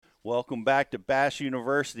Welcome back to Bass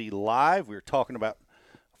University Live. We were talking about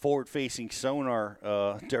forward-facing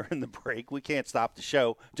sonar during the break. We can't stop the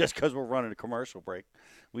show just because we're running a commercial break.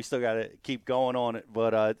 We still got to keep going on it,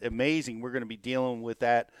 but amazing. We're going to be dealing with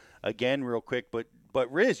that again real quick. But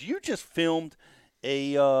Riz, you just filmed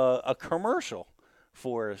a commercial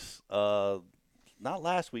for us, not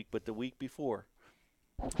last week, but the week before.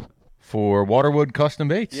 For Waterwood Custom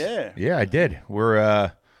Baits. Yeah. Yeah, I did.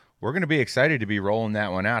 We're going to be excited to be rolling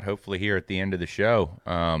that one out hopefully here at the end of the show.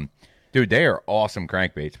 Dude, they are awesome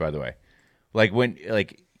crankbaits, by the way. Like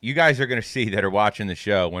you guys are going to see that are watching the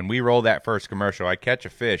show, when we roll that first commercial, I catch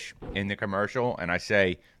a fish in the commercial and I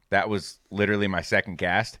say that was literally my second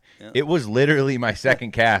cast. Yeah. It was literally my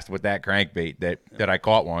second cast with that crankbait that I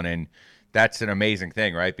caught one, and that's an amazing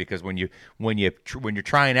thing, right? Because when you're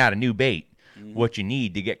trying out a new bait, what you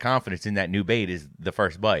need to get confidence in that new bait is the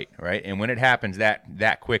first bite, right? And when it happens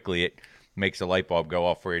that quickly, it makes a light bulb go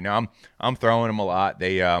off for you. Now I'm throwing them a lot.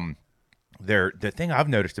 The thing I've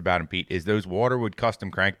noticed about them, Pete, is those Waterwood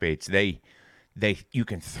custom crankbaits. You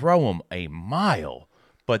can throw them a mile,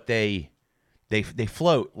 but they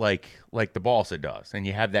float like the balsa does, and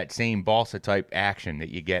you have that same balsa type action that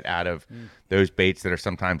you get out of those baits that are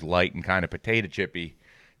sometimes light and kind of potato chippy.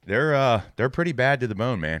 They're pretty bad to the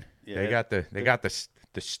bone, man. Yeah. They got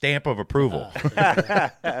the stamp of approval.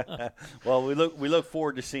 Well, we look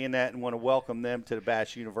forward to seeing that and want to welcome them to the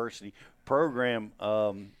Bass University program.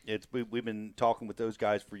 We've been talking with those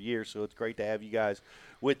guys for years, so it's great to have you guys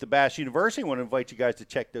with the Bass University. I want to invite you guys to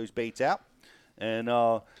check those baits out. And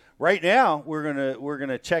right now, we're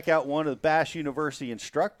gonna check out one of the Bass University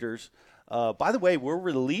instructors. By the way, we're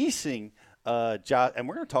releasing Josh, and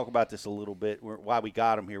we're going to talk about this a little bit, why we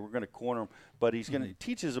got him here. We're going to corner him, but he's going to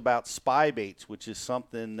teach us about spy baits, which is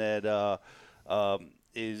something that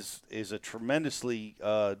is a tremendously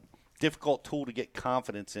difficult tool to get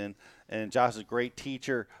confidence in. And Josh is a great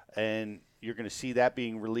teacher, and you're going to see that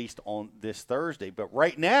being released on this Thursday. But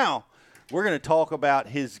right now, we're going to talk about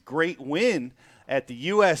his great win at the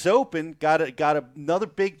U.S. Open. Got another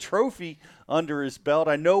big trophy under his belt.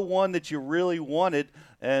 I know one that you really wanted,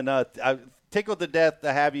 and I'm tickled to death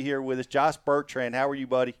to have you here with us. Josh Bertrand, how are you,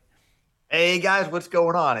 buddy? Hey, guys, what's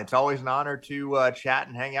going on? It's always an honor to chat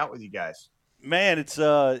and hang out with you guys. Man,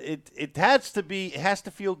 it has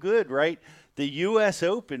to feel good, right? The U.S.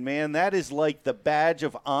 Open, man, that is like the badge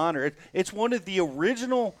of honor. It's one of the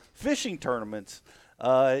original fishing tournaments.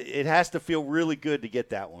 It has to feel really good to get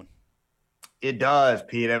that one. It does,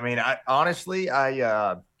 Pete. I mean, I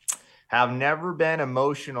have never been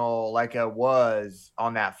emotional like I was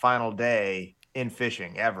on that final day in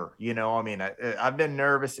fishing ever. You know, I mean, I've been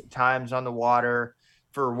nervous at times on the water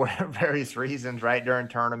for various reasons, right? During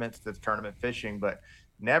tournaments, that's tournament fishing, but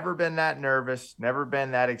never been that nervous, never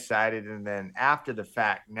been that excited. And then after the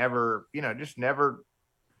fact, never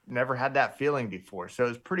had that feeling before. So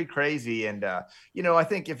it's pretty crazy. And, I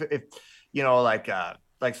think if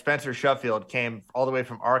like Spencer Sheffield came all the way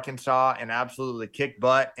from Arkansas and absolutely kicked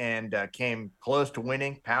butt and came close to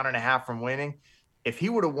winning, pound and a half from winning. If he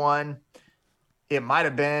would have won, it might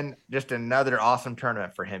have been just another awesome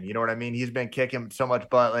tournament for him. You know what I mean? He's been kicking so much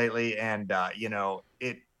butt lately, and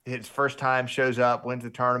his first time shows up, wins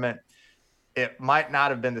the tournament. It might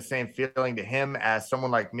not have been the same feeling to him as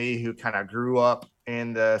someone like me who kind of grew up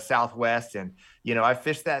in the Southwest. And, I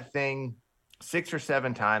fished that thing 6 or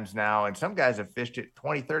 7 times now, and some guys have fished it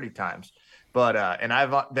 20, 30 times. But and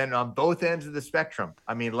I've been on both ends of the spectrum.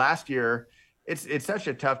 I mean, last year, it's such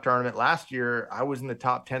a tough tournament. Last year, I was in the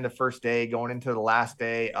top 10 the first day, going into the last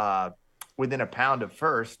day, within a pound of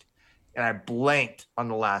first, and I blanked on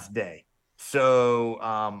the last day. So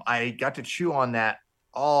I got to chew on that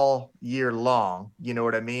all year long. You know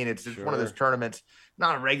what I mean? It's one of those tournaments,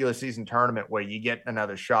 not a regular season tournament where you get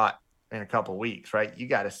another shot in a couple of weeks, right? You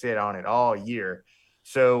got to sit on it all year.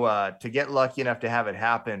 So to get lucky enough to have it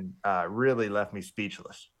happen really left me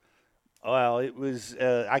speechless. Well, it was,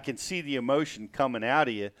 I can see the emotion coming out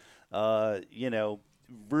of you,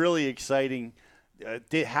 really exciting.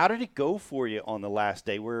 How did it go for you on the last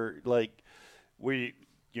day? Were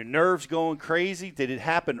your nerves going crazy? Did it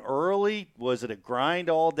happen early? Was it a grind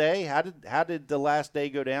all day? How did the last day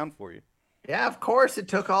go down for you? Yeah, of course it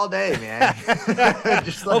took all day, man.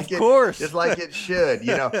 Just like it should.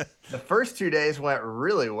 The first 2 days went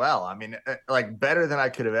really well. I mean, like better than I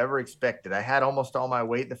could have ever expected. I had almost all my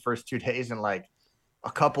weight the first 2 days in like a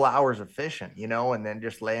couple hours of fishing, and then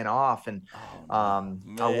just laying off. And I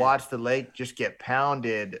watched the lake just get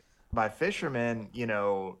pounded by fishermen.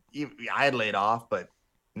 I had laid off, but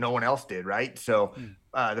no one else did, right? So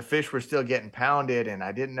the fish were still getting pounded, and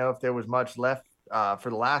I didn't know if there was much left for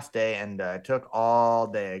the last day, and it took all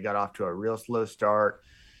day. I got off to a real slow start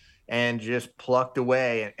and just plucked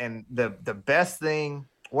away. And the best thing,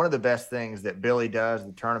 one of the best things that Billy does,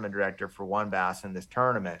 the tournament director for WON Bass in this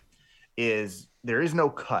tournament, is there is no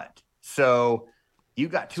cut. So you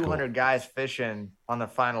got 200 guys fishing on the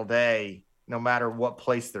final day, no matter what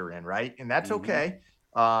place they're in, right? And that's okay.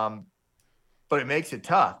 But it makes it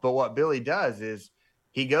tough. But what Billy does is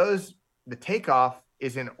the takeoff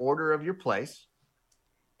is in order of your place.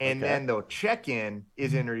 And then the check-in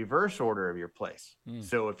is in reverse order of your place.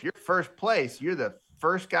 So if you're first place, you're the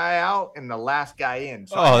first guy out and the last guy in.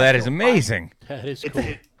 So that is amazing. That is cool.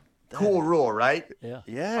 It's a cool rule, right?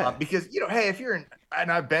 Yeah. Because, hey, if you're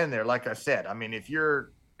and I've been there, like I said, I mean, if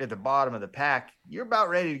you're at the bottom of the pack, you're about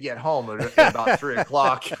ready to get home at about 3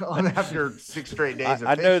 o'clock after 6 straight days of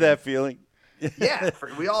I fishing. know that feeling. Yeah,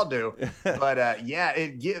 we all do. But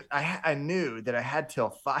I knew that I had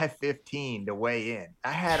till 5:15 to weigh in.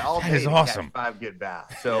 I had all day to catch 5 good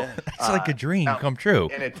bass. So it's like a dream come true.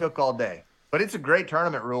 And it took all day. But it's a great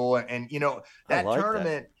tournament rule, and that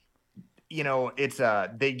tournament, it's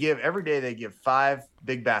they give every day they give 5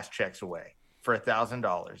 big bass checks away for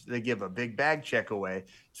 $1,000. They give a big bag check away.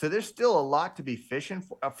 So there's still a lot to be fishing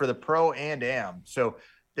for the pro and am. So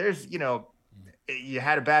there's you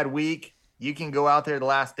had a bad week. You can go out there the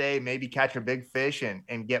last day, maybe catch a big fish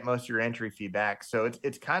and get most of your entry fee back. So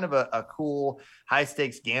it's kind of a cool high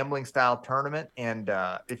stakes gambling style tournament. And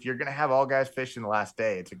if you're going to have all guys fishing the last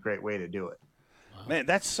day, it's a great way to do it. Man,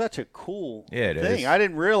 that's such a cool it thing. is. I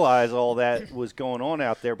didn't realize all that was going on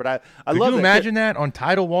out there, but I Could love you imagine that on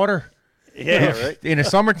tidal water? Yeah, right. In a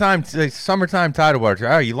summertime tidal water.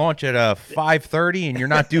 Oh, you launch at 5:30 and you're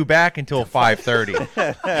not due back until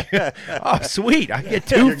 5:30. Oh, sweet! I get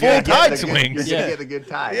 2 full tide swings. You're gonna get a good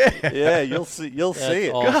tide. Yeah, you'll see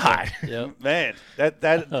it. Awesome. God, Yep. Man,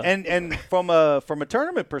 that and from a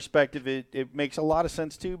tournament perspective, it makes a lot of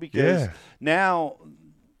sense too, because now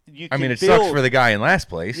you can it build, sucks for the guy in last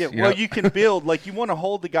place. Yeah, you can build, like, you want to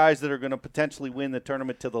hold the guys that are going to potentially win the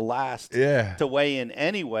tournament to the last to weigh in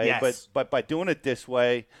anyway. Yes. But by doing it this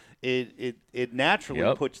way, it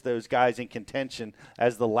naturally puts those guys in contention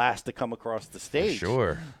as the last to come across the stage.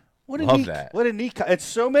 Sure. Love that. What a neat it's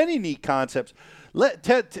so many neat concepts.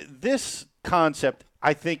 This concept,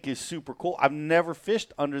 I think, is super cool. I've never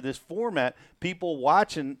fished under this format. People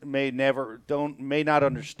watching may not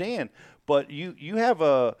understand, but you have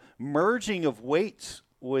a merging of weights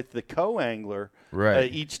with the co-angler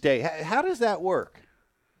each day. How does that work?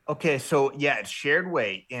 Okay, so it's shared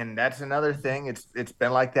weight, and that's another thing. It's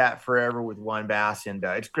been like that forever with WON Bass, and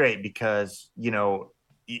it's great because you're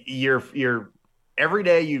every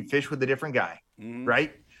day you fish with a different guy,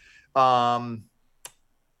 right?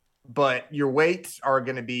 But your weights are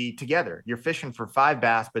going to be together. You're fishing for 5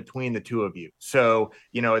 bass between the two of you. So,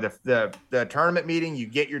 the tournament meeting, you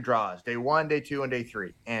get your draws, day 1, day 2, and day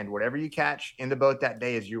 3. And whatever you catch in the boat that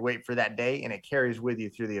day is your weight for that day, and it carries with you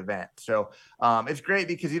through the event. So it's great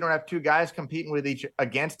because you don't have 2 guys competing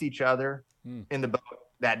against each other in the boat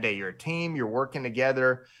that day. You're a team, you're working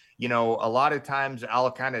together. A lot of times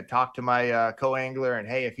I'll kind of talk to my co-angler, and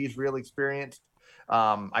hey, if he's real experienced,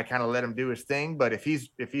 I kind of let him do his thing, but if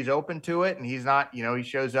he's open to it and he's not, he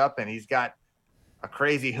shows up and he's got a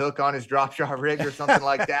crazy hook on his drop shot rig or something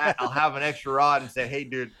like that, I'll have an extra rod and say, hey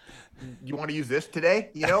dude, you want to use this today?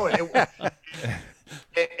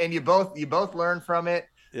 And you both learn from it.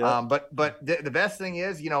 Yeah. But the best thing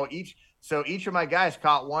is, each of my guys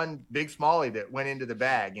caught one big smallie that went into the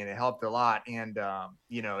bag, and it helped a lot. And,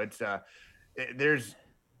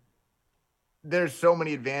 there's so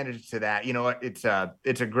many advantages to that.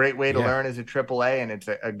 It's a great way to learn as a AAA, and it's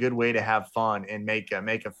a good way to have fun and make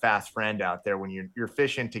a fast friend out there when you're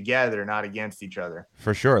fishing together, not against each other.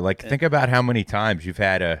 For sure. Like, think about how many times you've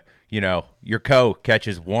had your co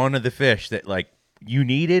catches one of the fish that you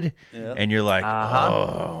needed, and you're like,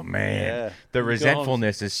 oh man, the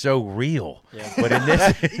resentfulness is so real. Yeah. But in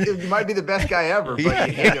this, you might be the best guy ever, but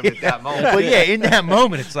you hate him at that moment. But in that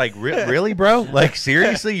moment, it's like, really, bro? Like,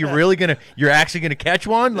 seriously, you're actually gonna catch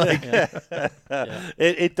one? Like,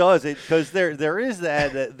 it does, because there is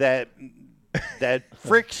that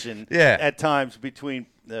friction at times between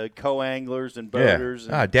co-anglers and boaters.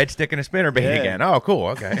 Dead stick and a spinnerbait again. Oh, cool.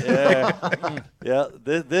 Okay.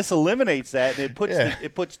 This eliminates that, and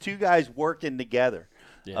it puts 2 guys working together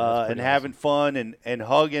and having fun and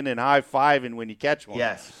hugging and high-fiving when you catch one.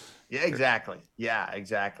 Yes. Yeah, exactly. Yeah,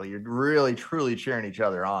 exactly. You're really, truly cheering each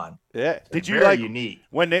other on. Yeah. It's Did you very like unique.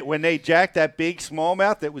 when they jacked that big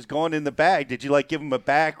smallmouth that was going in the bag? Did you like give him a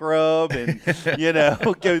back rub and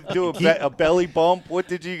go do a belly bump? What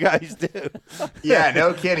did you guys do? Yeah,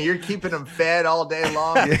 no kidding. You're keeping them fed all day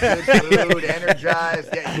long, good food, energized,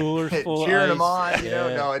 Coolers full of cheering them ice. on.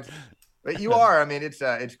 No, but you are. I mean,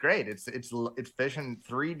 it's great. It's fishing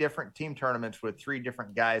 3 different team tournaments with 3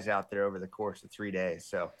 different guys out there over the course of 3 days.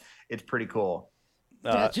 So it's pretty cool.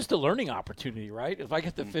 Yeah, it's just a learning opportunity, right? If I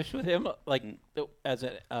get to fish with him, like as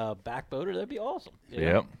a back boater, that'd be awesome.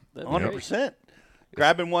 Yep. 100%.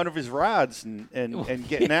 Grabbing one of his rods and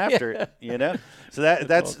getting after it, So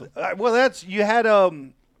that's you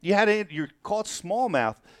you're called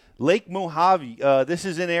smallmouth. Lake Mojave. This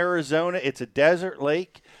is in Arizona. It's a desert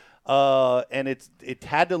lake. And it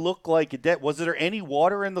had to look like it. Was there any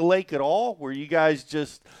water in the lake at all? Were you guys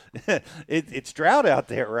just it's drought out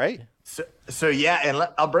there, right? So yeah, and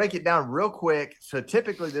I'll break it down real quick. So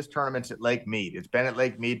typically this tournament's at Lake Mead. It's been at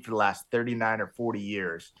Lake Mead for the last 39 or 40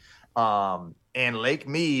 years. And Lake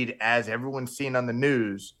Mead, as everyone's seen on the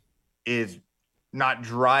news, is not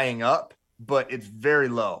drying up, but it's very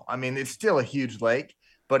low. I mean, it's still a huge lake,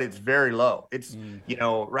 but it's very low. It's,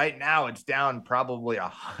 right now it's down probably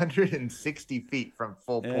 160 feet from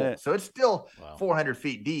full pool. So it's still 400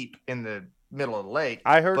 feet deep in the middle of the lake.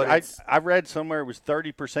 I heard, I read somewhere it was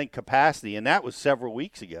 30% capacity, and that was several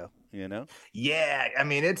weeks ago, Yeah. I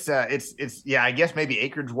mean, it's I guess maybe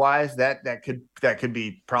acreage wise that could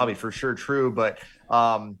be probably for sure true, but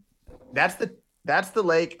that's the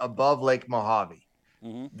lake above Lake Mojave.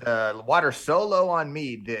 Mm-hmm. The water's so low on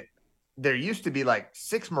Mead that there used to be like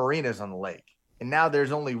 6 marinas on the lake, and now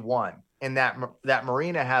there's only 1. And that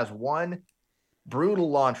marina has 1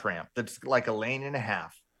 brutal launch ramp that's like a lane and a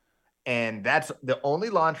half. And that's the only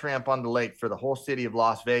launch ramp on the lake for the whole city of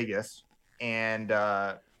Las Vegas. And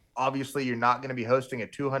obviously you're not going to be hosting a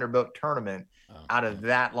 200 boat tournament out of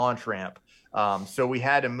that launch ramp. So we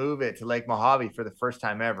had to move it to Lake Mojave for the first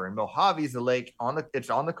time ever. And Mojave is a lake it's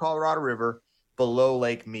on the Colorado River, below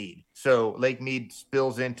Lake Mead. So Lake Mead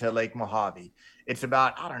spills into Lake Mojave. It's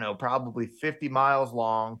about, probably 50 miles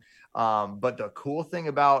long. But the cool thing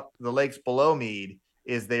about the lakes below Mead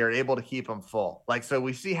is they are able to keep them full. Like, so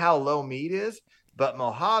we see how low Mead is, but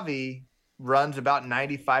Mojave runs about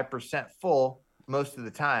 95% full most of the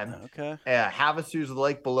time. Okay. Havasu is the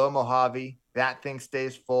lake below Mojave. That thing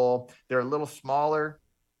stays full. They're a little smaller,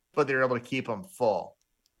 but they're able to keep them full.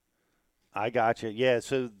 I got you. Yeah.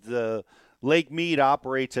 So the Lake Mead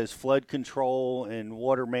operates as flood control and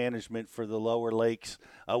water management for the lower lakes.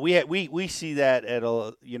 We see that at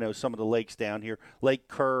some of the lakes down here. Lake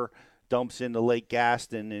Kerr dumps into Lake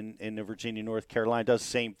Gaston in Virginia, North Carolina. Does the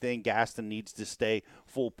same thing. Gaston needs to stay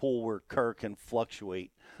full pool where Kerr can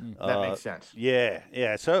fluctuate. That makes sense. Yeah.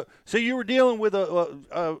 So you were dealing with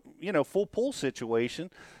a full pool situation.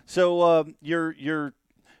 So you're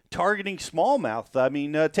targeting smallmouth. I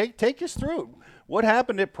mean, take us through it. What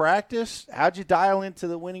happened at practice? How'd you dial into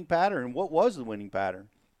the winning pattern? What was the winning pattern?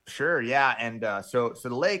 Sure, yeah, and so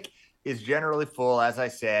the lake is generally full, as I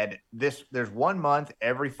said. There's 1 month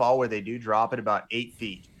every fall where they do drop at about 8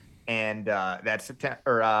 feet, and that's September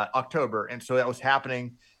or October, and so that was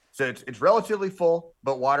happening. So it's relatively full,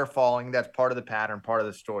 but water falling. That's part of the pattern, part of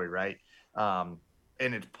the story, right? And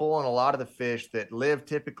it's pulling a lot of the fish that live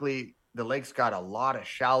typically. The lake's got a lot of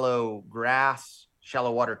shallow grass,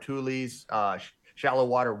 shallow water tules, shallow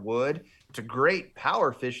water wood. It's a great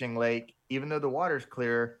power fishing lake, even though the water's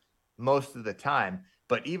clear most of the time.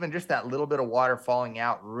 But even just that little bit of water falling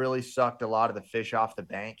out really sucked a lot of the fish off the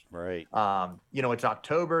bank. Right. It's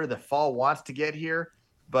October. The fall wants to get here,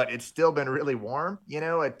 but it's still been really warm.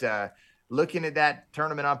 Looking at that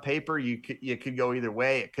tournament on paper, you could go either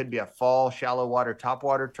way. It could be a fall shallow water, top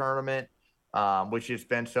water tournament, which has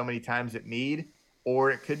been so many times at Mead,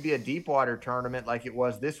 or it could be a deep water tournament like it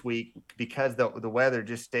was this week because the weather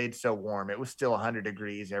just stayed so warm. It was still 100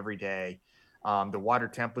 degrees every day. The water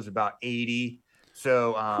temp was about 80.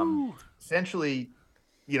 So essentially,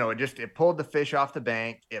 it pulled the fish off the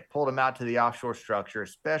bank. It pulled them out to the offshore structure,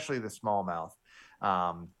 especially the smallmouth.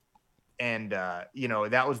 That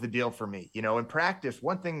was the deal for me. In practice,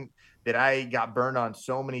 one thing that I got burned on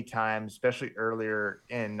so many times, especially earlier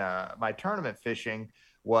in my tournament fishing,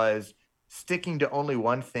 was sticking to only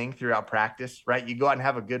one thing throughout practice, right? You go out and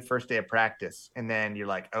have a good first day of practice, and then you're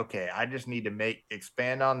like, okay, I just need to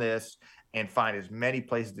expand on this and find as many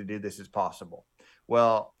places to do this as possible.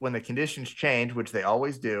 Well, when the conditions change, which they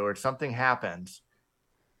always do, or something happens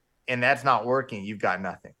and that's not working, you've got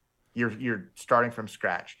nothing. You're starting from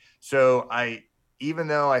scratch. So I even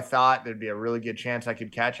though I thought there'd be a really good chance I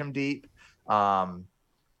could catch them deep,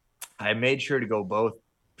 I made sure to go both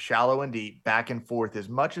shallow and deep, back and forth as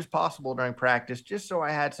much as possible during practice, just so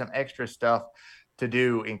I had some extra stuff to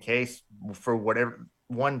do in case, for whatever.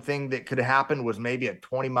 One thing that could have happened was maybe a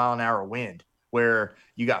 20-mile-an-hour wind where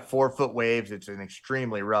you got 4-foot waves. It's an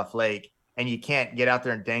extremely rough lake, and you can't get out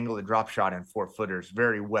there and dangle the drop shot in 4-footers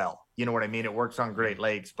very well. You know what I mean? It works on Great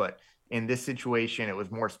Lakes, but in this situation, it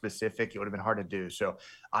was more specific. It would have been hard to do. So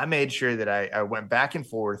I made sure that I went back and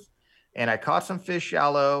forth, and I caught some fish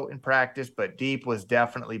shallow in practice, but deep was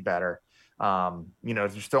definitely better.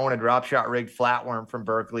 Just throwing a drop shot rig flatworm from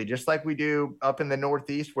Berkeley, just like we do up in the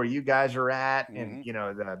Northeast where you guys are at, and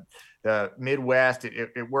the Midwest,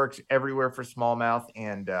 it works everywhere for smallmouth.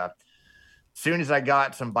 And as soon as I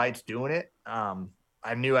got some bites doing it,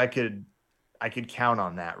 I knew I could count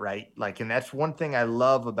on that, right? And that's one thing I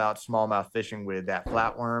love about smallmouth fishing with that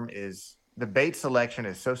flatworm is the bait selection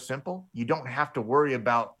is so simple. You don't have to worry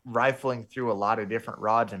about rifling through a lot of different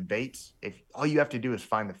rods and baits. If all you have to do is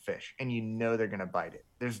find the fish, and they're going to bite it.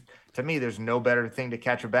 There's no better thing to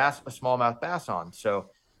catch a smallmouth bass on. So,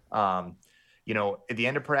 at the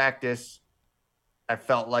end of practice, I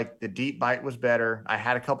felt like the deep bite was better. I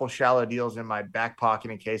had a couple shallow deals in my back pocket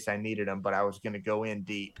in case I needed them, but I was going to go in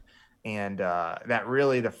deep. And that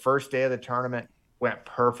really, the first day of the tournament went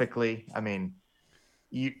perfectly. I mean,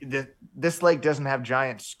 this lake doesn't have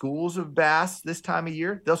giant schools of bass this time of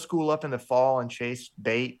year. They'll school up in the fall and chase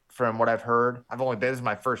bait, from what I've heard. This is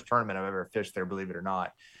my first tournament I've ever fished there, believe it or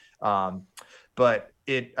not. But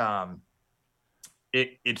it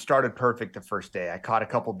started perfect the first day. I caught a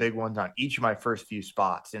couple big ones on each of my first few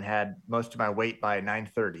spots and had most of my weight by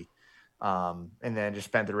 9:30. And then just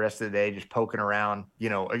spent the rest of the day just poking around.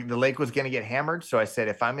 The lake was going to get hammered. So I said,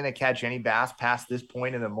 if I'm going to catch any bass past this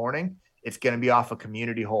point in the morning, it's going to be off a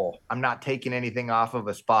community hole. I'm not taking anything off of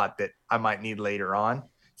a spot that I might need later on.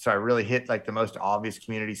 So I really hit the most obvious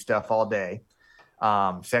community stuff all day.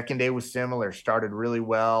 Second day was similar, started really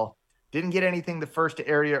well. Didn't get anything the first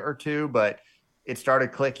area or two, but it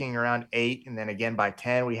started clicking around 8. And then again, by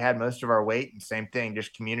 10, we had most of our weight, and same thing,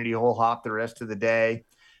 just community hole hop the rest of the day.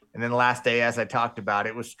 And then the last day, as I talked about,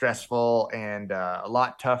 it was stressful and a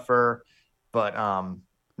lot tougher, but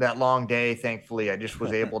that long day, thankfully, I just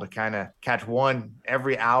was able to kind of catch one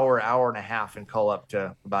every hour and a half and cull up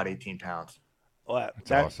to about 18 pounds. Well,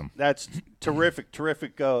 that's awesome. That's terrific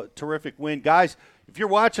win. Guys, if you're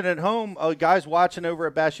watching at home, guys watching over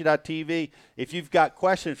at Bass.TV, if you've got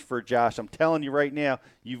questions for Josh, I'm telling you right now,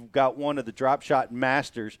 you've got one of the drop shot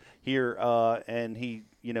masters here, and he,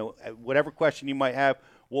 whatever question you might have,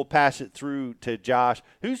 we'll pass it through to Josh.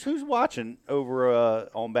 Who's watching over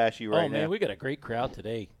on Bass U right now? Oh, man, we got a great crowd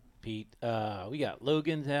today, Pete. We got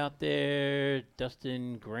Logan's out there,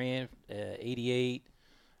 Dustin Grant, 88,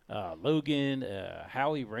 Logan,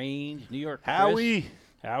 Howie Range, New York Chris.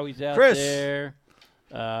 Howie's out there.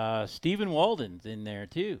 Stephen Walden's in there,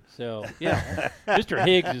 too. So, yeah, Mr.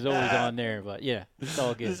 Higgs is always on there, but, yeah, it's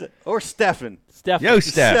all good. Or Stefan. Yo,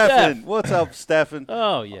 Stefan. What's up, Stefan?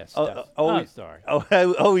 Oh, yes. Yeah, sorry.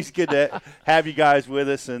 Always good to have you guys with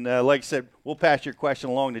us. And like I said, we'll pass your question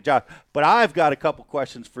along to Josh. But I've got a couple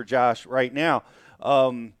questions for Josh right now.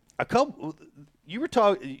 You're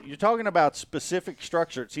talking about specific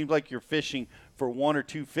structure. It seems like you're fishing for one or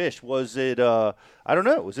two fish. Was it I don't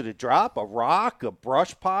know, was it a drop, a rock, a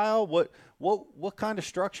brush pile? What kind of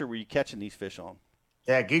structure were you catching these fish on?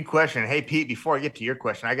 Yeah, good question. Hey, Pete, before I get to your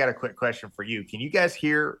question, I got a quick question for you. Can you guys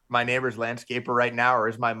hear my neighbor's landscaper right now, or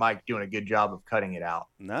is my mic doing a good job of cutting it out?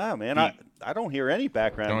 Nah, man, I don't hear any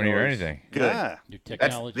background noise. Don't hear anything. Good. Nah.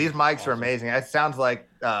 These mics are amazing. It sounds like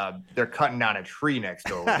they're cutting down a tree next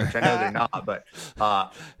door, which I know they're not, but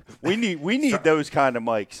we need those kind of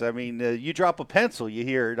mics. I mean, you drop a pencil, you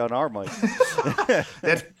hear it on our mic.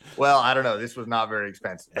 Well, I don't know. This was not very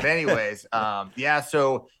expensive, but anyways,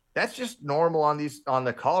 so that's just normal on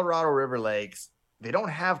the Colorado River lakes. They don't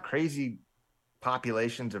have crazy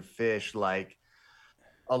populations of fish like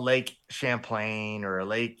a Lake Champlain or a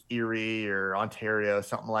Lake Erie or Ontario,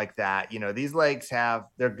 something like that. These lakes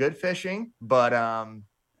they're good fishing, but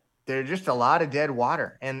they're just a lot of dead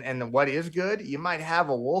water. And what is good, you might have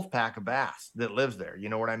a wolf pack of bass that lives there, you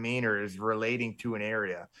know what I mean, or is relating to an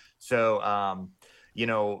area. So,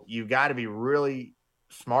 you've got to be really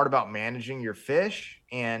smart about managing your fish,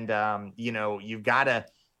 and you're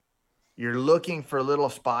looking for little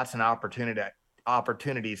spots and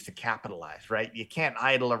opportunities to capitalize, right? You can't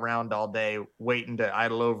idle around all day waiting to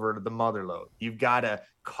idle over to the mother lode. You've got to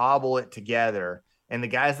cobble it together. And the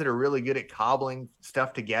guys that are really good at cobbling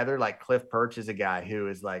stuff together, like Cliff Perch is a guy who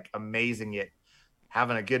is amazing at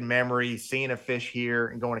having a good memory, seeing a fish here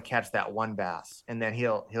and going to catch that one bass. And then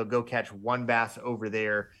he'll go catch one bass over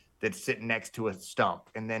there that's sitting next to a stump.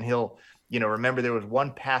 And then he'll, remember there was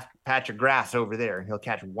one patch of grass over there, and he'll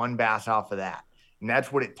catch one bass off of that. And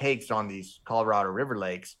that's what it takes on these Colorado River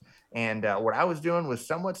lakes. And what I was doing was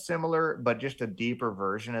somewhat similar, but just a deeper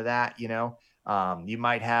version of that. You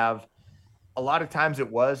might have, a lot of times it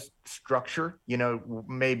was structure,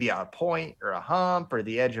 maybe a point or a hump or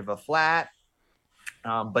the edge of a flat.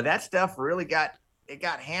 But that stuff really got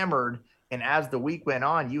hammered. And as the week went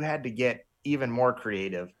on, you had to get even more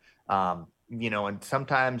creative. And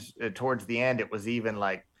sometimes towards the end, it was even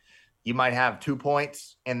like you might have 2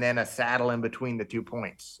 points and then a saddle in between the 2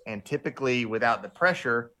 points. And typically without the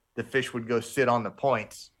pressure, the fish would go sit on the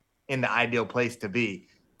points in the ideal place to be.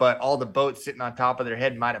 But all the boats sitting on top of their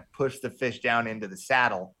head might have pushed the fish down into the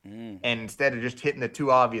saddle. And instead of just hitting the 2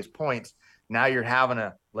 obvious points, now you're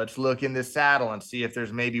having let's look in this saddle and see if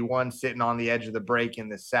there's maybe one sitting on the edge of the break in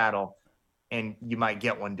this saddle. And you might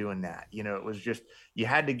get one doing that. It was just,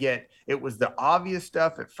 it was the obvious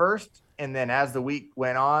stuff at first. And then as the week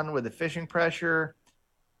went on with the fishing pressure,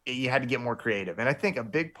 you had to get more creative. And I think a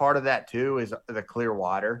big part of that too is the clear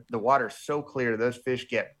water. The water's so clear, those fish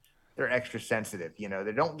they're extra sensitive.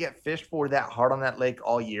 They don't get fished for that hard on that lake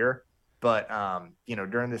all year. But,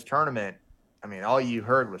 during this tournament, all you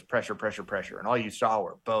heard was pressure, pressure, pressure. And all you saw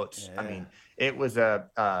were boats. Yeah. It was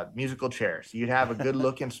a musical chairs. You'd have a good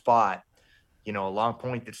looking spot, a long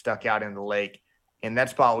point that stuck out in the lake. And that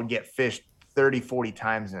spot would get fished 30, 40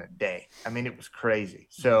 times in a day. It was crazy.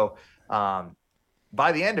 So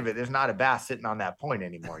by the end of it, there's not a bass sitting on that point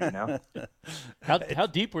anymore, How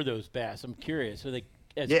deep were those bass? I'm curious. Are they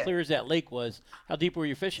as clear as that lake was? How deep were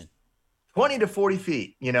you fishing? 20 to 40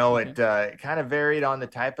 feet. It kind of varied on the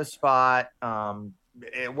type of spot.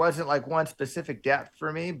 It wasn't like one specific depth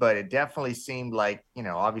for me, but it definitely seemed like,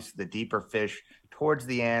 obviously the deeper fish towards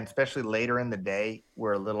the end, especially later in the day,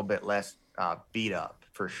 were a little bit less beat up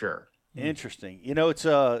for sure. Interesting. It's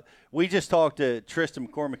we just talked to Tristan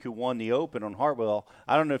McCormick, who won the Open on Hartwell.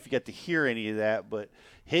 I don't know if you got to hear any of that, but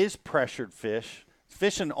his pressured fish,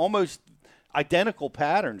 fishing almost identical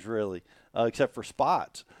patterns, really, except for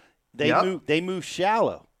spots. They move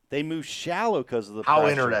shallow. They move shallow because of the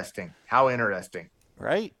pressure. How interesting.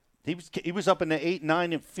 Right. He was up in the 8,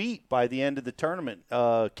 9 feet by the end of the tournament,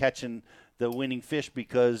 catching the winning fish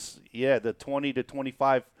because the 20 to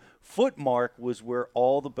 25 foot mark was where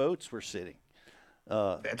all the boats were sitting.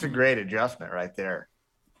 That's a great adjustment right there.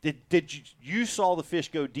 Did you saw the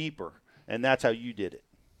fish go deeper, and that's how you did it?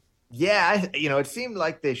 Yeah, it seemed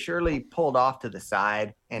like they surely pulled off to the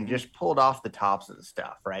side and just pulled off the tops of the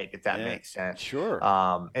stuff, right? If that makes sense. Sure.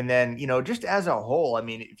 And then, just as a whole,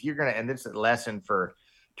 if you're going to, and this is a lesson for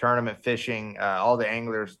tournament fishing, all the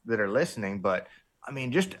anglers that are listening, but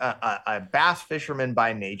just a bass fisherman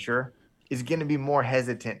by nature is going to be more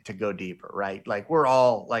hesitant to go deeper, right? Like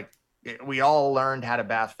we all learned how to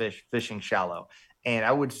bass fish fishing shallow. And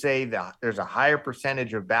I would say that there's a higher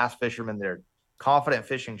percentage of bass fishermen that are confident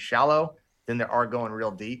fishing shallow than there are going real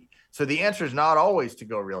deep. So the answer is not always to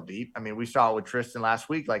go real deep. We saw it with Tristan last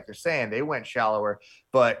week, like they're saying, they went shallower.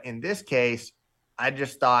 But in this case, I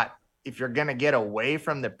just thought if you're going to get away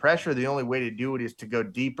from the pressure, the only way to do it is to go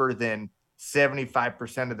deeper than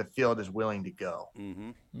 75% of the field is willing to go.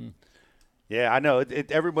 Mm-hmm. Yeah, I know.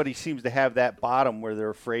 Everybody seems to have that bottom where they're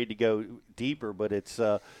afraid to go deeper, but it's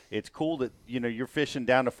cool that you're fishing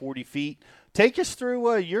down to 40 feet. Take us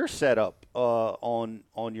through your setup on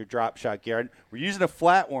your drop shot, Garrett. We're using a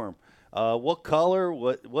flatworm. What color?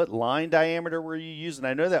 What line diameter were you using?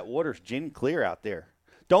 I know that water's gin clear out there.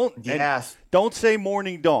 Don't say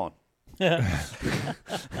morning dawn.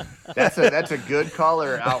 That's a good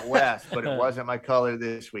color out west, but it wasn't my color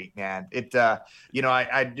this week, man.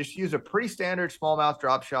 I just use a pretty standard smallmouth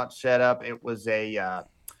drop shot setup. It was a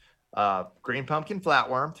green pumpkin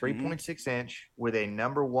flatworm, 3.6 inch with a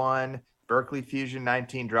number 1 Berkeley Fusion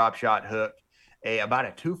 19 drop shot hook, about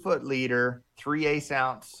a 2-foot leader, 3/8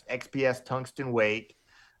 ounce XPS tungsten weight,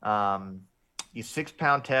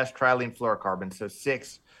 6-pound test trilene fluorocarbon. So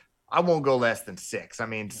 6. I won't go less than 6.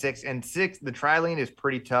 6 and 6. The trilene is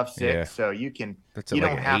pretty tough 6, so you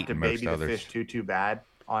don't have to baby the fish too bad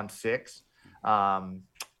on 6. Tying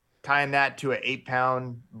that to an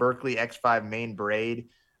 8-pound Berkeley X5 main braid,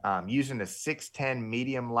 using a 610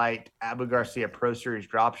 medium light Abu Garcia Pro Series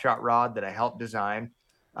drop shot rod that I helped design,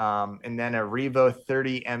 and then a Revo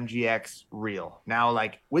 30 MGX reel. Now,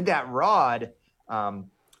 with that rod,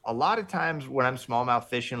 a lot of times when I'm smallmouth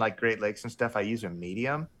fishing like Great Lakes and stuff, I use a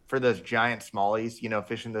medium for those giant smallies,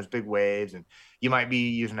 fishing those big waves. And you might be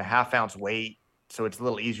using a 1/2 ounce weight so it's a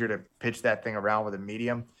little easier to pitch that thing around with a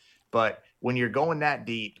medium. But when you're going that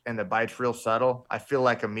deep and the bite's real subtle, I feel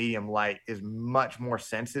like a medium light is much more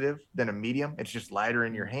sensitive than a medium. It's just lighter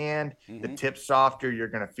in your hand. The tip's softer. You're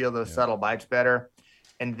going to feel those subtle bites better.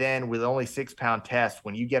 And then with only 6 pound test,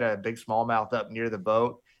 when you get a big smallmouth up near the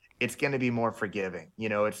boat, it's going to be more forgiving. You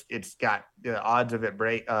know, it's got the odds of it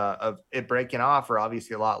breaking off are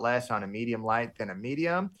obviously a lot less on a medium light than a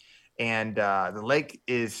medium. And the lake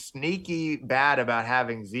is sneaky bad about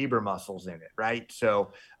having zebra mussels in it, right?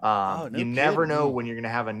 So you never know when you're going to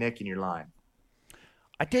have a nick in your line.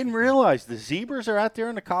 I didn't realize the zebras are out there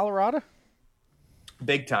in the Colorado.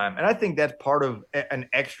 Big time. And I think that's part of an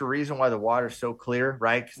extra reason why the water's so clear,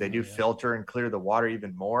 right? Because they do filter and clear the water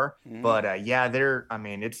even more. But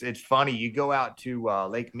it's funny. You go out to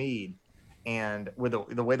Lake Mead, and with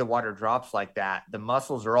the way the water drops like that, the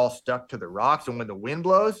mussels are all stuck to the rocks. And when the wind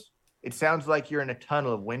blows, it sounds like you're in a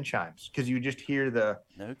tunnel of wind chimes because you just hear the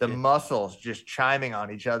mussels just chiming on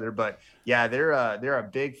each other. But yeah, they're a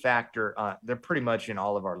big factor. They're pretty much in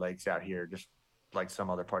all of our lakes out here, just like some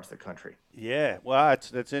other parts of the country. Yeah, well,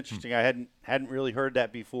 that's interesting. I hadn't really heard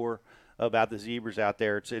that before about the zebras out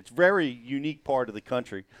there. It's very unique part of the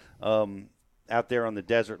country. Out there on the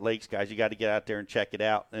desert lakes, guys, you got to get out there and check it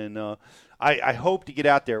out. And I hope to get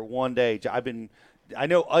out there one day. I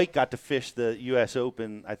know Ike got to fish the U.S.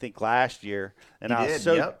 Open, I think, last year, and I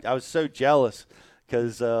was so jealous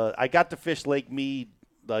because I got to fish Lake Mead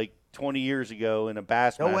like 20 years ago in a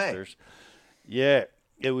Bassmasters. Yeah,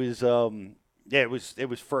 it was. It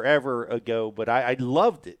was forever ago, but I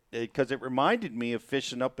loved it because it reminded me of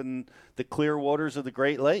fishing up in the clear waters of the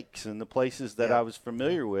Great Lakes and the places that I was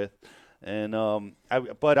familiar with. And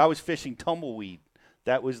but I was fishing tumbleweed.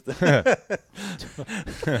 That was the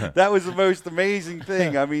that was the most amazing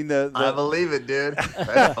thing. I mean, I believe it, dude.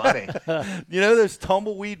 That's funny. You know those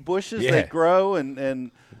tumbleweed bushes that grow, and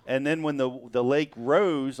then when the lake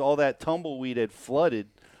rose, all that tumbleweed had flooded.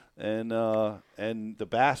 And the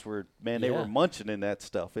bass were they were munching in that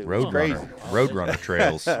stuff. It was crazy. Roadrunner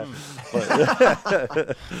trails.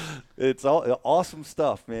 It's all awesome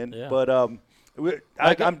stuff, man. Yeah. But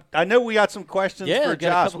I know we got some questions for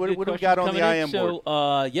Josh. What do we got on the IM board?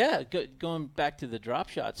 So going back to the drop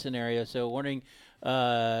shot scenario. So wondering,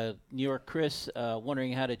 New York Chris,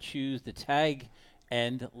 wondering how to choose the tag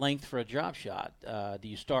end length for a drop shot. Do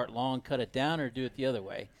you start long, cut it down, or do it the other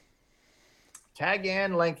way? Tag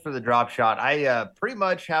and length for the drop shot. I pretty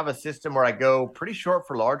much have a system where I go pretty short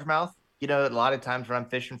for largemouth. You know, a lot of times when I'm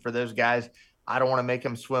fishing for those guys, I don't want to make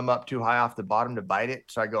them swim up too high off the bottom to bite it,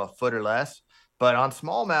 so I go a foot or less. But on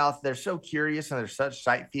smallmouth, they're so curious and they're such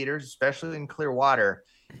sight feeders, especially in clear water.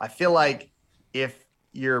 I feel like the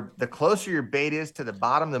closer your bait is to the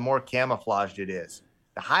bottom, the more camouflaged it is.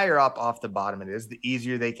 The higher up off the bottom it is, the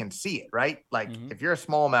easier they can see it, right? Like if you're a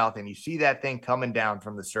smallmouth and you see that thing coming down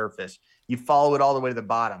from the surface, you follow it all the way to the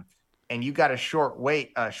bottom, and you got a short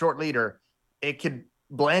leader, it could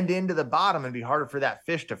blend into the bottom and be harder for that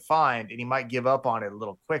fish to find, and you might give up on it a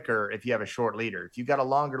little quicker if you have a short leader. If you got a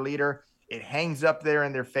longer leader, it hangs up there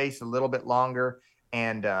in their face a little bit longer,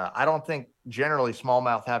 and I don't think generally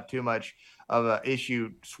smallmouth have too much of an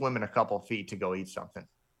issue swimming a couple feet to go eat something.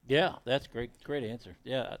 Yeah, that's great answer.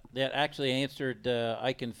 Yeah, that actually answered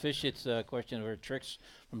Ike and Fishit's question or tricks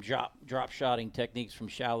from drop shotting techniques from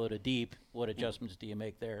shallow to deep. What adjustments do you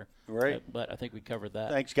make there? Right. But I think we covered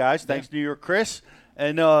that. Thanks, guys. Thanks, New York Chris.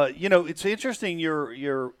 And it's interesting.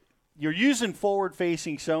 You're using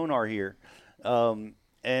forward-facing sonar here,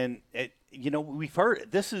 we've heard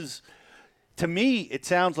this is. To me, it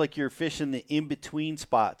sounds like you're fishing the in-between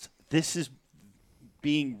spots. This is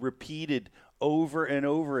being repeated over and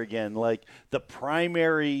over again. Like the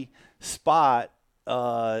primary spot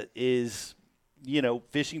is,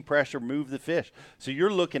 fishing pressure, move the fish. So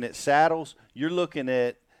you're looking at saddles. You're looking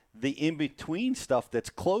at the in-between stuff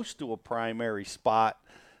that's close to a primary spot,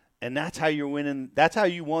 and that's how you're winning. That's how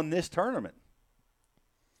you won this tournament.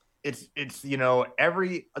 It's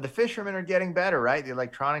the fishermen are getting better, right? The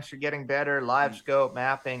electronics are getting better, live scope,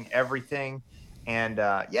 mapping, everything. And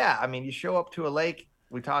you show up to a lake,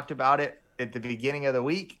 we talked about it at the beginning of the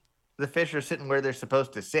week, the fish are sitting where they're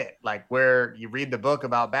supposed to sit, like where you read the book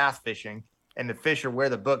about bass fishing and the fish are where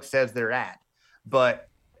the book says they're at. But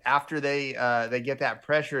after they get that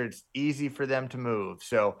pressure, it's easy for them to move.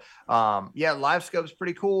 So live scope's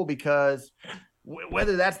pretty cool because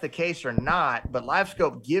whether that's the case or not, but live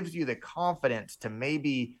scope gives you the confidence to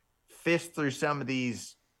maybe fish through some of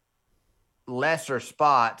these lesser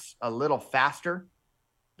spots a little faster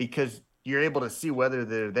because you're able to see whether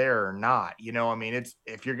they're there or not. It's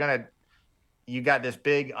if you got this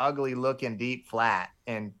big, ugly looking deep flat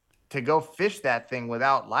and to go fish that thing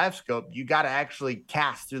without live scope, you got to actually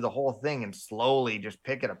cast through the whole thing and slowly just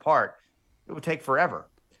pick it apart. It would take forever.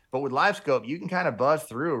 But with live scope, you can kind of buzz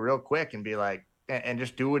through real quick and be like, and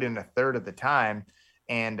just do it in a third of the time.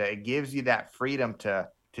 And it gives you that freedom to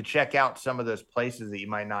check out some of those places that you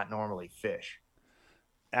might not normally fish.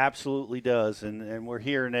 Absolutely does. And we're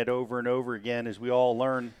hearing it over and over again as we all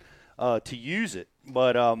learn to use it.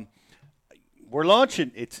 But we're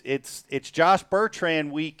launching. It's Josh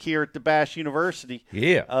Bertrand week here at the Bass University.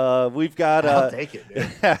 Yeah. We've got. I'll take it,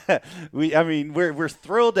 dude. We're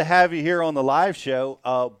thrilled to have you here on the live show.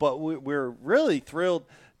 But we're really thrilled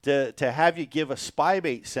to have you give a spy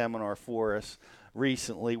bait seminar for us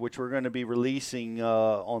recently, which we're going to be releasing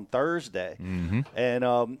on Thursday. Mm-hmm.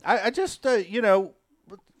 And I just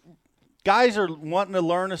guys are wanting to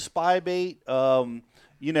learn a spy bait.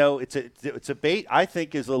 It's a bait I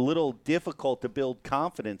think is a little difficult to build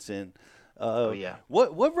confidence in.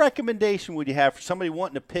 What recommendation would you have for somebody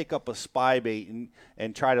wanting to pick up a spy bait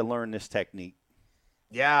and try to learn this technique?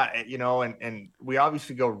 Yeah, and we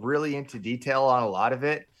obviously go really into detail on a lot of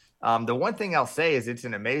it. The one thing I'll say is it's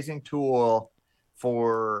an amazing tool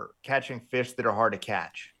for catching fish that are hard to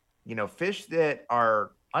catch. Fish that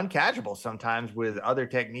are uncatchable sometimes with other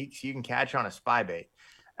techniques you can catch on a spy bait.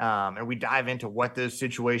 And we dive into what those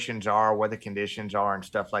situations are, what the conditions are and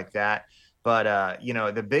stuff like that. But,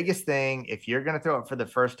 the biggest thing, if you're going to throw it for the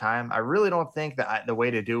first time, I really don't think that the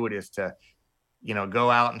way to do it is to,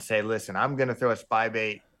 go out and say, listen, I'm going to throw a spy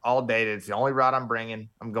bait all day. It's the only rod I'm bringing.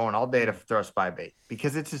 I'm going all day to throw a spy bait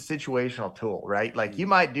because it's a situational tool, right? Like you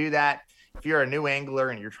might do that if you're a new angler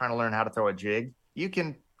and you're trying to learn how to throw a jig. You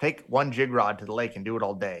can take one jig rod to the lake and do it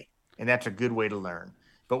all day. And that's a good way to learn.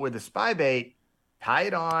 But with the spy bait, tie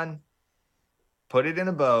it on, put it in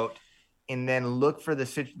a boat, and then look for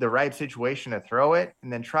the right situation to throw it,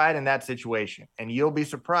 and then try it in that situation. And you'll be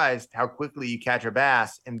surprised how quickly you catch a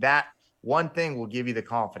bass, and that one thing will give you the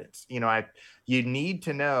confidence. You need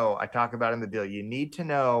to know, I talk about in the deal, you need to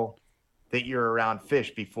know that you're around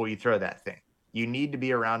fish before you throw that thing. You need to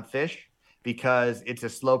be around fish because it's a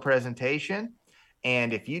slow presentation.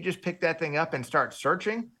 And if you just pick that thing up and start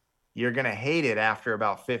searching, you're going to hate it after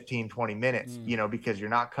about 15, 20 minutes, because you're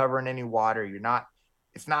not covering any water.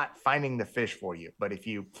 It's not finding the fish for you. But if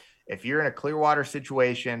you're in a clear water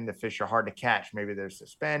situation, the fish are hard to catch. Maybe they're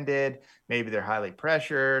suspended, maybe they're highly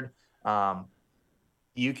pressured.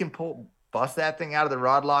 You can bust that thing out of the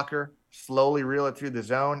rod locker, slowly reel it through the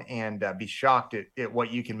zone, and be shocked at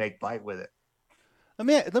what you can make bite with it.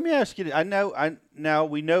 Let me ask you. Now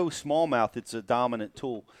we know smallmouth. It's a dominant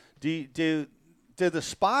tool. Do the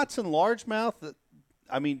spots and largemouth?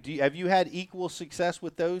 Have you had equal success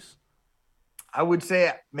with those? I would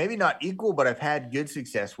say maybe not equal, but I've had good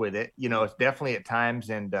success with it. It's definitely at times,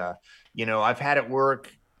 and I've had it work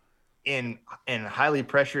in highly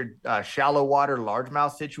pressured shallow water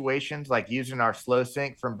largemouth situations, like using our slow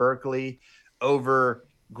sink from Berkeley over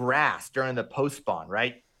grass during the post spawn,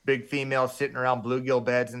 right? Big females sitting around bluegill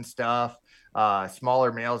beds and stuff,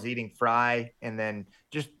 smaller males eating fry, and then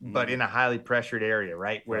but in a highly pressured area,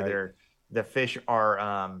 right? Where the fish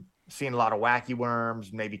are seeing a lot of wacky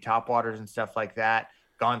worms, maybe topwaters and stuff like that.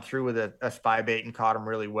 Gone through with a spy bait and caught them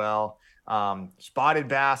really well. Spotted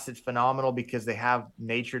bass, it's phenomenal because they have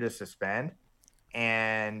nature to suspend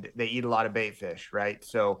and they eat a lot of bait fish, right?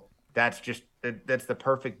 So that's the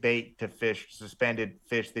perfect bait to fish suspended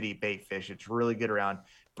fish that eat bait fish. It's really good around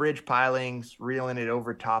bridge pilings, reeling it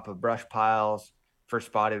over top of brush piles for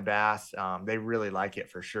spotted bass. They really like it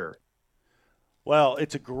for sure. Well,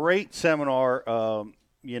 it's a great seminar.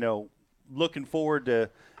 Looking forward to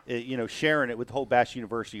sharing it with the whole Bass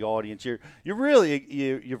University audience. You're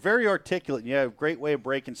very articulate. And you have a great way of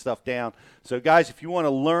breaking stuff down. So, guys, if you want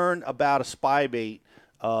to learn about a spy bait,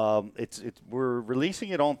 we're releasing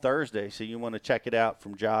it on Thursday, so you want to check it out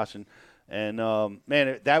from Josh. And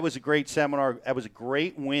man, that was a great seminar. That was a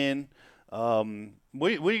great win.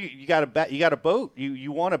 You got a boat.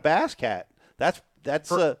 You won a Bass Cat. That's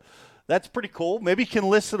pretty cool. Maybe you can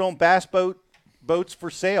list it on Boats for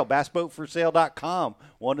Sale, bassboatforsale.com.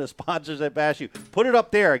 One of the sponsors at Bass U. Put it up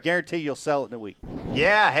there. I guarantee you'll sell it in a week.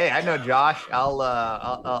 Yeah. Hey, I know Josh.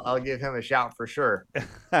 I'll give him a shout for sure.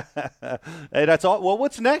 Hey, that's all. Well,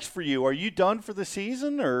 what's next for you? Are you done for the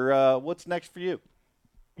season, or what's next for you?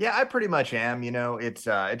 Yeah, I pretty much am.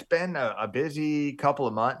 It's been a busy couple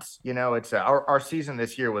of months. It's our season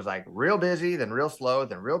this year was like real busy, then real slow,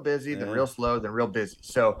 then real busy, then real slow, then real busy.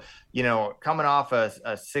 So, coming off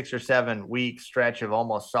a 6 or 7 week stretch of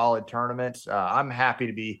almost solid tournaments, I'm happy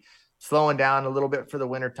to be slowing down a little bit for the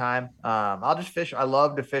winter time. I'll just fish. I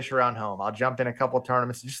love to fish around home. I'll jump in a couple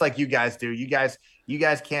tournaments, just like you guys do. You guys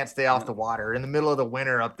can't stay off the water in the middle of the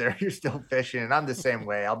winter up there. You're still fishing, and I'm the same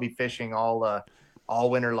way. I'll be fishing all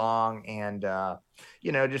winter long, and I'm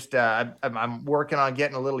working on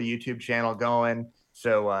getting a little YouTube channel going.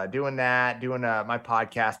 So doing my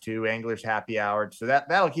podcast too, Anglers Happy Hour. So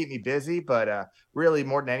that'll keep me busy, but really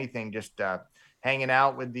more than anything, just hanging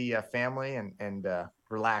out with the family and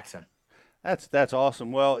relaxing. That's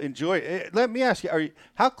awesome. Well, enjoy. Let me ask you: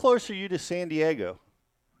 how close are you to San Diego?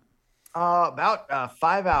 About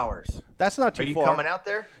 5 hours. That's not too far. Are you far. coming out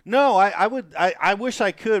there? No, I would. I wish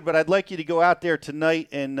I could, but I'd like you to go out there tonight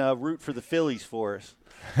and root for the Phillies for us.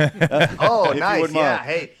 Oh, nice. Yeah.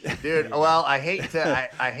 Hey, dude. Well, I hate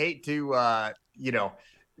to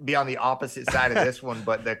be on the opposite side of this one,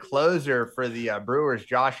 but the closer for the Brewers,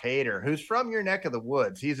 Josh Hader, who's from your neck of the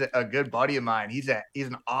woods, he's a good buddy of mine. He's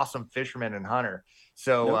an awesome fisherman and hunter.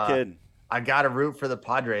 So no kidding. I got to root for the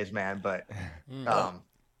Padres, man. But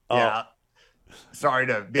yeah. Sorry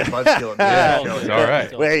to be a buzzkill. It's all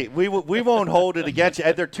right. Wait, we won't hold it against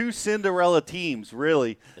you. They're two Cinderella teams,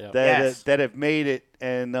 really, that have made it,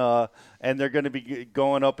 and they're going to be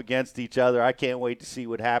going up against each other. I can't wait to see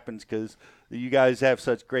what happens because you guys have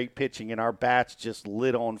such great pitching, and our bats just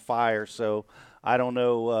lit on fire. So I don't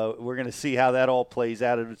know. We're going to see how that all plays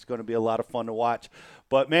out, and it's going to be a lot of fun to watch.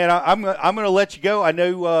 But man, I'm going to let you go. I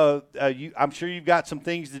know I'm sure you've got some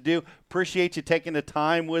things to do. Appreciate you taking the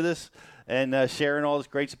time with us and sharing all this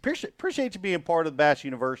great. Appreciate you being part of the Bass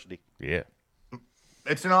University. Yeah,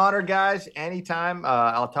 it's an honor, guys. Anytime,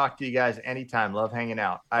 I'll talk to you guys anytime. Love hanging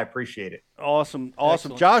out. I appreciate it. Awesome.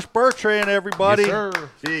 Excellent. Josh Bertrand, everybody. Yes, sir.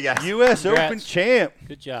 See you guys. U.S. Congrats. Open champ.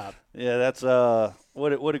 Good job. Yeah, that's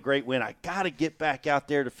what a great win. I got to get back out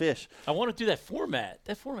there to fish. I want to do that format.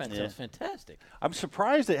 That format sounds fantastic. I'm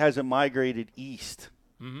surprised it hasn't migrated east.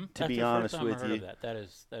 Mm-hmm. To be honest with I heard you, of that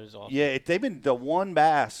is awesome. Yeah, they've been the one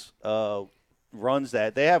Bass runs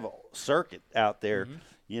that. They have a circuit out there,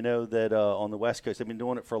 that on the West Coast. They've been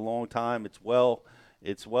doing it for a long time. It's well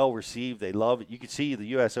received. They love it. You can see the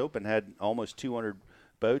U.S. Open had almost 200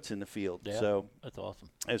 boats in the field. Yeah, so that's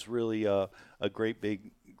awesome. It's really a great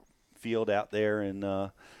big field out there,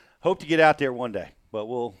 and hope to get out there one day. But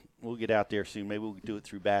we'll get out there soon. Maybe we'll do it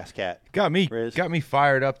through Bass Cat. Got me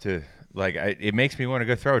fired up to it makes me want to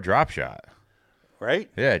go throw a drop shot.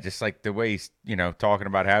 Right? Yeah, just like the way he's talking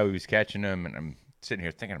about how he was catching them, and I'm sitting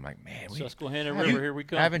here thinking, I'm like, man, Susquehanna River, here we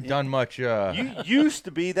come. Haven't done much. You used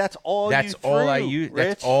to be. That's all. That's you threw, all I used. Rich.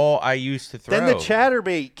 That's all I used to throw. Then the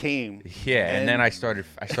chatterbait came. Yeah, and then I started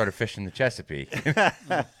fishing the Chesapeake.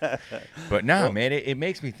 But no, man, it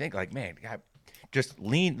makes me think like, man, God, just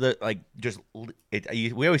lean, we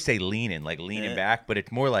always say leaning back, but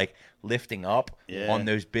it's more like lifting up on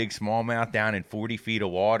those big smallmouth down in 40 feet of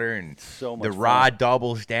water, and so much the rod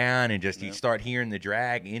doubles down, and just you start hearing the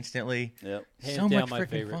drag instantly. Yep. So much my freaking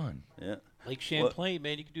favorite. fun. Yeah. Lake Champlain,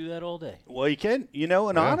 man, you can do that all day. Well, you can, and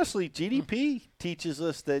honestly, GDP teaches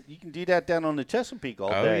us that you can do that down on the Chesapeake all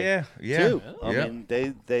day. Oh yeah, too. Yeah. I mean,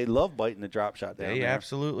 they love biting the drop shot down They there.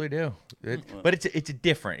 absolutely do. But it's a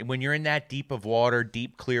different when you're in that deep of water,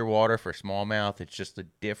 deep clear water for smallmouth. It's just a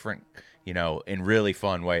different, and really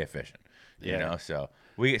fun way of fishing. So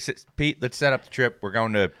Pete, let's set up the trip. We're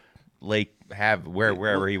going to Lake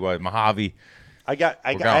wherever he was, Mojave. I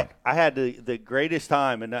had the greatest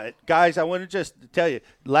time, and guys, I want to just tell you,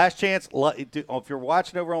 last chance. If you're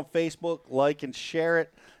watching over on Facebook, like and share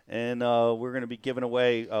it, and we're going to be giving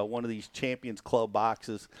away one of these Champions Club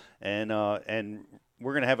boxes, and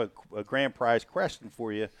we're going to have a grand prize question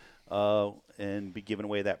for you, and be giving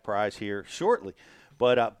away that prize here shortly.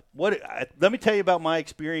 But let me tell you about my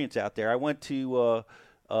experience out there. I went to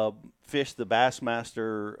fish the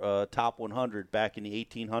Bassmaster Top 100 back in the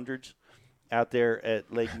 1800s. Out there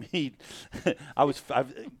at Lake Mead, I was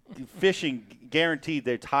fishing guaranteed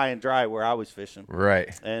that's high and dry where I was fishing. Right.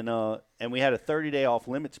 And we had a 30-day off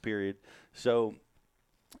limits period, so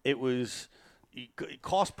it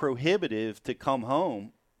cost prohibitive to come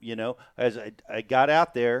home. As I got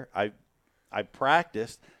out there, I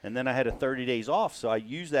practiced, and then I had a 30 days off, so I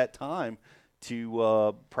used that time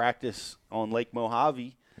to practice on Lake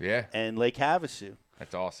Mojave and Lake Havasu.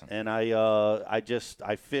 That's awesome. And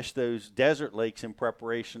I fished those desert lakes in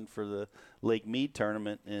preparation for the Lake Mead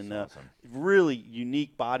tournament, and awesome. Really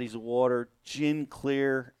unique bodies of water, gin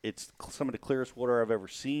clear. It's some of the clearest water I've ever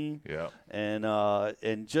seen. Yeah.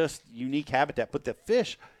 And just unique habitat. But the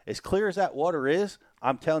fish, as clear as that water is,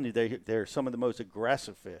 I'm telling you, they're some of the most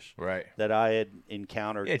aggressive fish that I had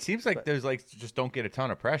encountered. Yeah, it seems like those lakes just don't get a ton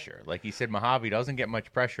of pressure. Like you said, Mojave doesn't get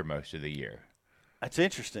much pressure most of the year. That's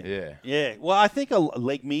interesting. Yeah. Yeah. Well, I think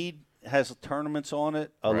Lake Mead has tournaments on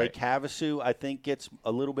it. Right. Lake Havasu, I think, gets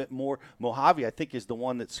a little bit more. Mojave, I think, is the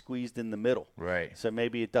one that's squeezed in the middle. Right. So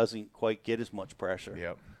maybe it doesn't quite get as much pressure.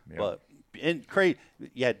 Yep. But in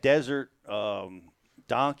desert,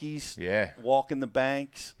 donkeys. Yeah. Walking the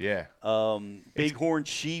banks. Yeah. Bighorn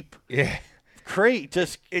sheep. Yeah.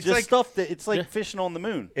 Just like stuff that it's like fishing on the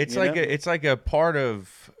moon. It's like a part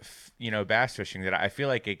of bass fishing that I feel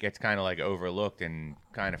like it gets kind of like overlooked and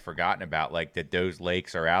kind of forgotten about, like that those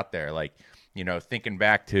lakes are out there. Like, thinking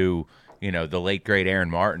back to the late great Aaron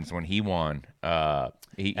Martins when he won.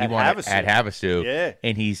 He won at Havasu. Yeah.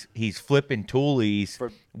 And he's flipping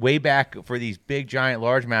toolies way back for these big giant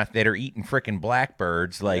largemouth that are eating freaking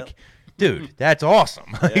blackbirds. Like, dude, that's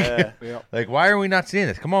awesome. Like, why are we not seeing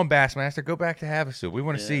this? Come on, Bassmaster, go back to Havasu. We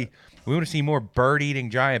want to see more bird-eating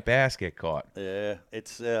giant bass get caught. Yeah,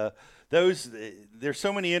 it's there's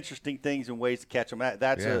so many interesting things and ways to catch them.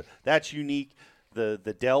 That's unique.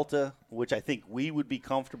 The Delta, which I think we would be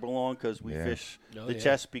comfortable on because we fish the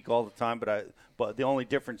Chesapeake all the time, but the only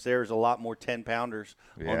difference there is a lot more 10-pounders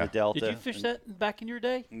on the Delta. Did you fish that back in your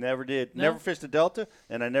day? Never did. No? Never fished the Delta,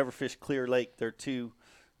 and I never fished Clear Lake. They're two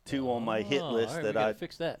on my hit list right,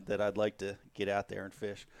 that I'd like to get out there and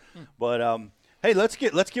fish. But hey, let's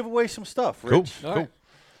give away some stuff, Rich. Cool.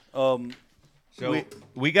 Right. So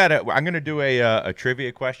I'm gonna do a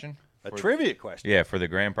trivia question. Trivia question. Yeah, for the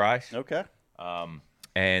grand prize. Okay.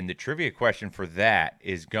 And the trivia question for that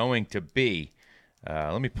is going to be,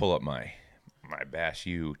 let me pull up my Bass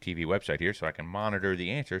U TV website here so I can monitor the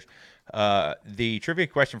answers. The trivia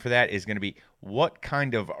question for that is going to be, what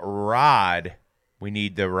kind of rod? We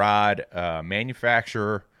need the rod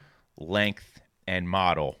manufacturer, length, and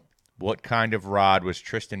model. What kind of rod was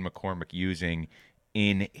Tristan McCormick using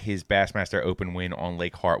in his Bassmaster Open win on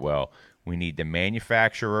Lake Hartwell? We need the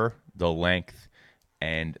manufacturer, the length,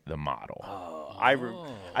 and the model.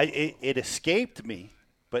 It escaped me,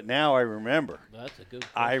 but now I remember. That's a good question.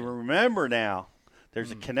 I remember now. There's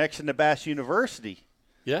a connection to Bass University.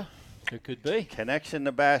 Yeah, it could be. Connection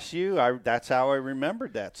to Bass U. That's how I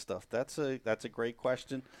remembered that stuff. That's a great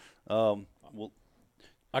question. I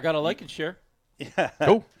got a like and share. Yeah.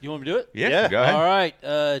 Cool. You want me to do it? Yeah. Go ahead. All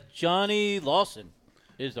right. Johnny Lawson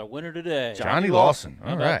is our winner today. Johnny Lawson. How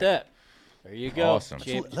All about right. that? There you go. Awesome.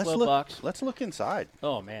 Champions Let's Club look. box. Let's look inside.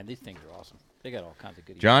 Oh man, these things are awesome. They got all kinds of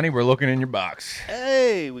goodies. Johnny, we're looking in your box.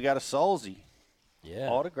 Hey, we got a Solzy Yeah.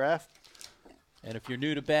 autograph. And if you're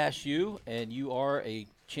new to Bass U and you are a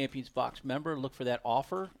Champions Box member, look for that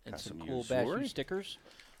offer and Got some some cool Bass U Yuzuri. stickers.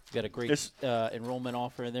 We've got a great enrollment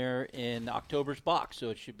offer in there in October's box, so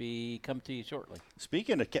it should be coming to you shortly.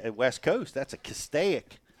 Speaking of West Coast, that's a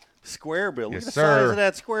Castaic square bill. Look Yes, at the sir. size of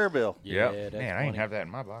that square bill. Yeah, Yep. that's Man, I funny. didn't have that in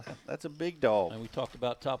my box. That's a big dog. And we talked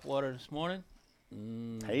about top water this morning.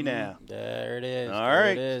 Hey now. There it is. All There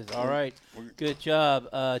right. it is. All right. Good job,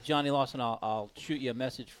 Johnny Lawson. I'll shoot you a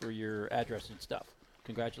message for your address and stuff.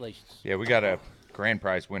 Congratulations. Yeah, we got a grand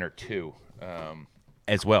prize winner too,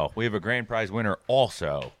 as well. We have a grand prize winner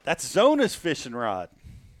also. That's Zona's fishing rod.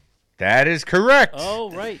 That is correct.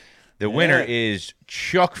 Oh, right. The winner is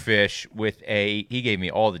Chuck Fish with he gave me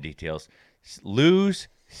all the details. Lose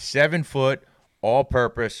 7-foot,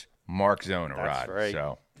 all-purpose Mark Zona That's rod. right.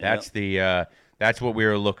 So that's what we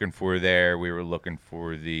were looking for there. We were looking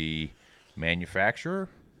for the manufacturer,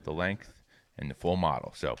 the length, and the full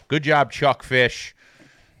model. So good job, Chuck Fish.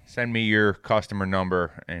 Send me your customer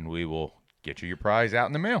number, and we will get you your prize out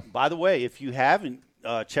in the mail. By the way, if you haven't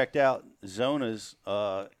checked out Zona's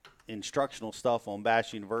instructional stuff on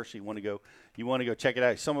Bass University, you want to go check it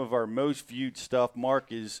out. Some of our most viewed stuff.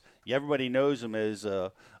 Mark everybody knows him as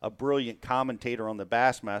a brilliant commentator on the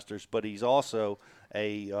Bassmasters, but he's also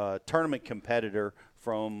a tournament competitor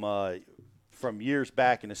from years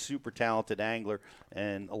back and a super talented angler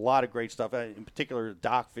and a lot of great stuff. In particular,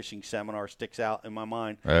 dock fishing seminar sticks out in my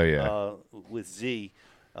mind. Oh, yeah. With Z,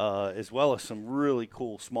 as well as some really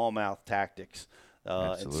cool smallmouth tactics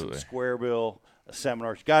and some Absolutely. square bill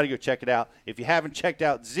seminars. You got to go check it out. If you haven't checked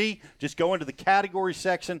out Z, just go into the category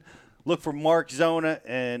section, look for Mark Zona,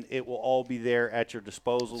 and it will all be there at your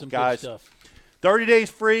disposal. Some Guys, good stuff. 30 days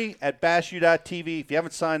free at bassu.tv. If you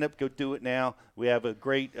haven't signed up, go do it now. We have a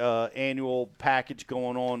great annual package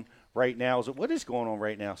going on right now. What is going on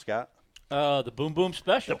right now, Scott? The Boom Boom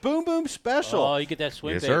Special. The Boom Boom Special. Oh, you get that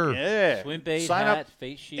swim Yes, bait. sir. Yeah. Swim bait, Sign hat, up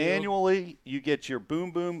face shield. annually. You get your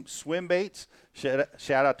Boom Boom swim baits. Shout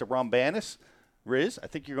out to Rombanis. Riz, I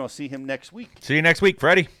think you're going to see him next week. See you next week,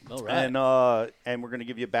 Freddie. All right. And we're going to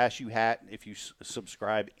give you a Bash U hat if you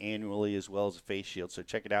subscribe annually, as well as a face shield. So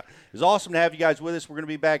check it out. It's awesome to have you guys with us. We're going to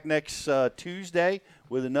be back next Tuesday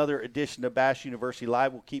with another edition of Bash University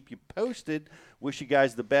Live. We'll keep you posted. Wish you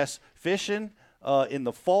guys the best fishing in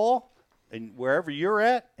the fall and wherever you're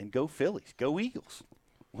at. And go Phillies. Go Eagles.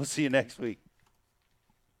 We'll see you next week.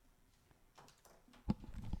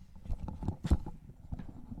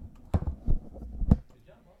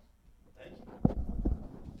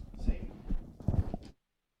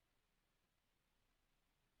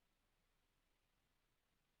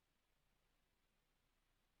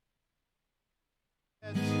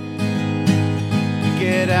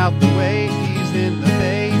 Get out the way, he's in the